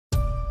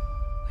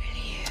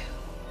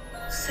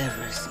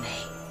Severus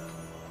Snape.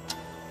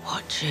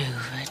 Watch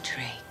over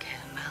Draco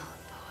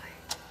Malfoy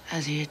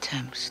as he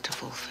attempts to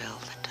fulfill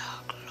the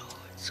Dark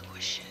Lord's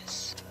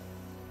wishes.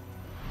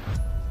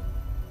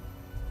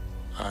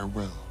 I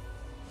will.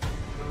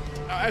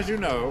 As you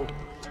know,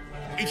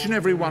 each and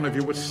every one of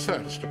you was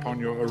searched upon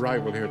your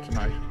arrival here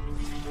tonight.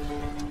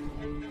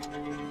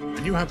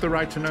 And you have the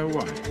right to know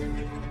why.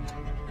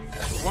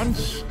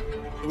 Once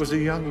there was a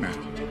young man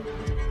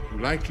who,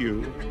 like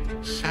you,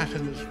 sat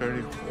in this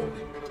very hall,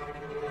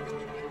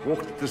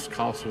 walked up this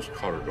castle's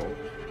corridors,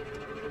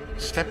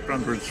 stepped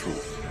under its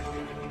roof,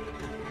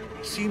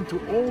 seemed to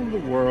all the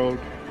world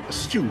a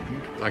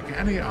student like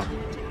any other.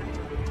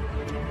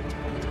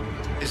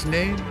 His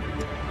name?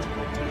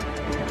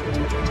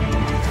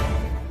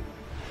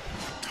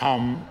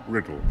 Tom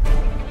Riddle.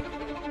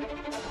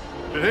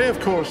 Today,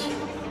 of course,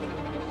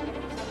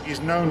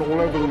 he's known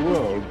all over the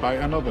world by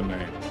another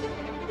name.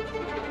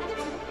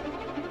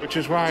 Which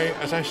is why,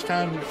 as I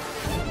stand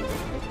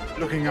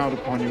looking out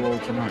upon you all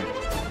tonight,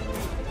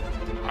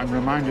 I'm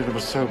reminded of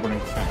a sobering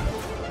fact.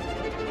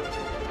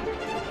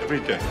 Every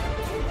day,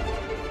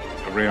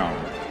 every hour,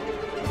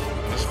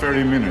 this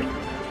very minute,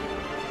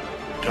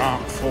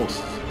 dark forces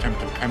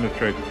attempt to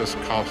penetrate this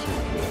castle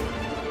wall.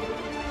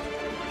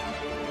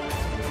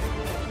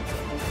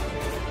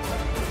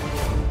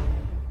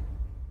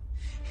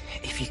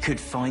 If you could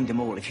find them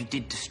all, if you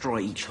did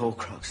destroy each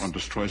Horcrux... One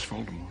destroys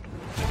Voldemort.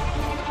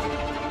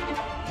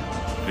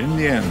 But in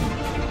the end,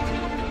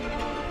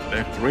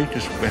 their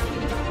greatest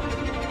weapon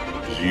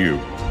is you.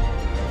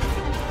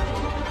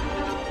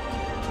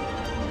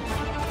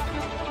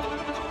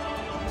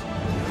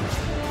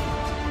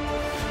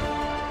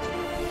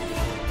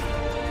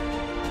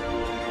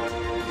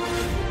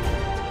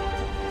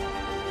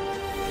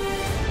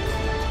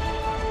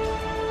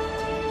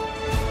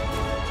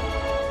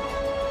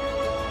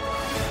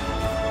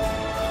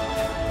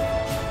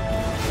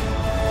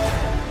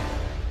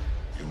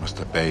 You must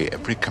obey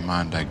every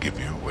command I give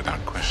you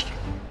without question.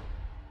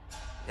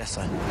 Yes,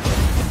 sir.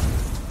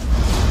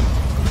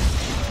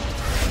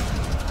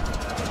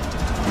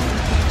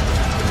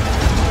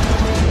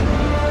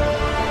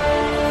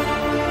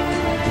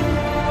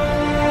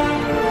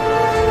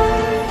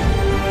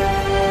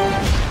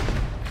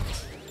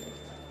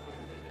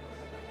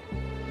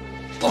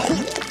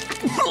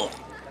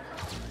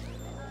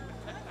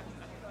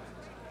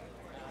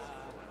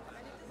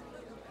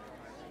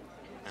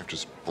 You've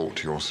just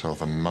bought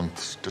yourself a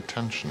month's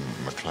detention,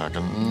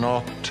 McLagan.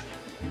 Not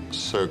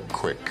so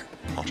quick,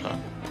 Potter.